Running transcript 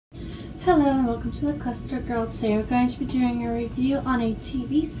Hello and welcome to the Cluster Girl. Today we're going to be doing a review on a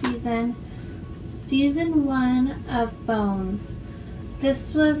TV season 1 of Bones.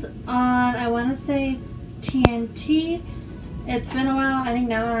 This was on, I want to say, TNT. It's been a while. I think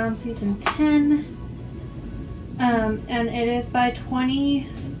now they're on season 10. And it is by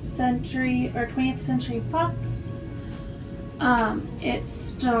 20th Century Fox. It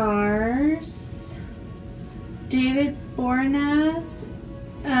stars David Boreanaz,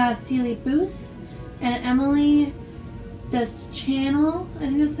 Steely Booth, and Emily Deschanel, I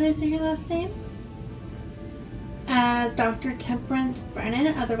think that's how you say her last name, as Dr. Temperance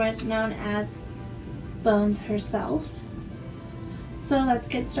Brennan, otherwise known as Bones herself. So let's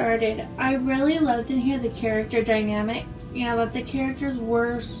get started. I really loved in here the character dynamic, that the characters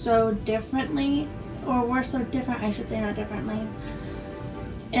were so different, I should say, not differently,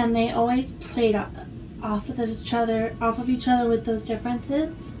 and they always played off of each other with those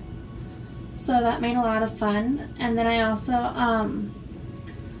differences, so that made a lot of fun. And then I also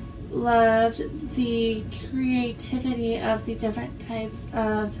loved the creativity of the different types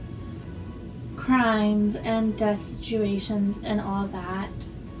of crimes and death situations and all that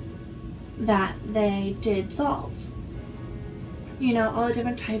they did solve. All the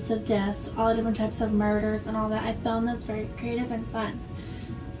different types of deaths, all the different types of murders and all that. I found this very creative and fun.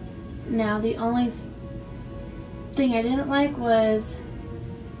 Now, the only thing I didn't like was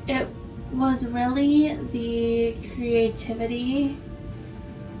it was really the creativity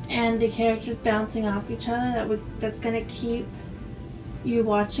and the characters bouncing off each other that's gonna keep you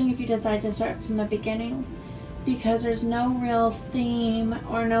watching if you decide to start from the beginning, because there's no real theme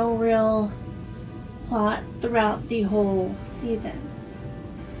or no real plot throughout the whole season.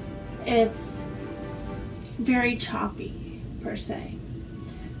 It's very choppy per se.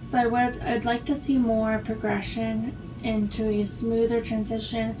 So I'd like to see more progression into a smoother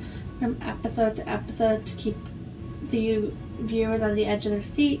transition from episode to episode to keep the viewers on the edge of their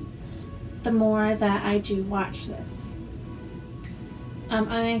seat the more that I do watch this. I'm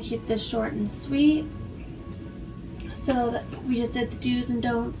going to keep this short and sweet, so that we just did the do's and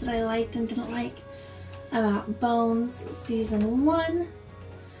don'ts that I liked and didn't like about Bones season 1.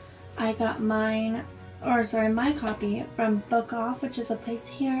 I got my copy from Book Off, which is a place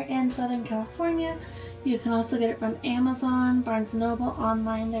here in Southern California. You can also get it from Amazon, Barnes & Noble,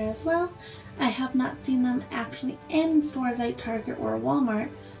 online there as well. I have not seen them actually in stores like Target or Walmart,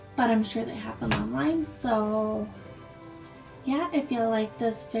 but I'm sure they have them online. So yeah, if you like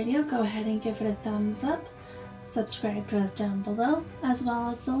this video, go ahead and give it a thumbs up. Subscribe to us down below, as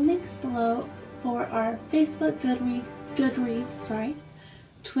well as the links below for our Facebook, Goodreads,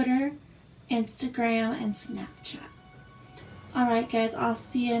 Twitter, Instagram, and Snapchat. Alright guys, I'll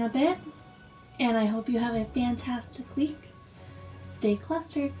see you in a bit, and I hope you have a fantastic week. Stay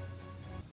clustered.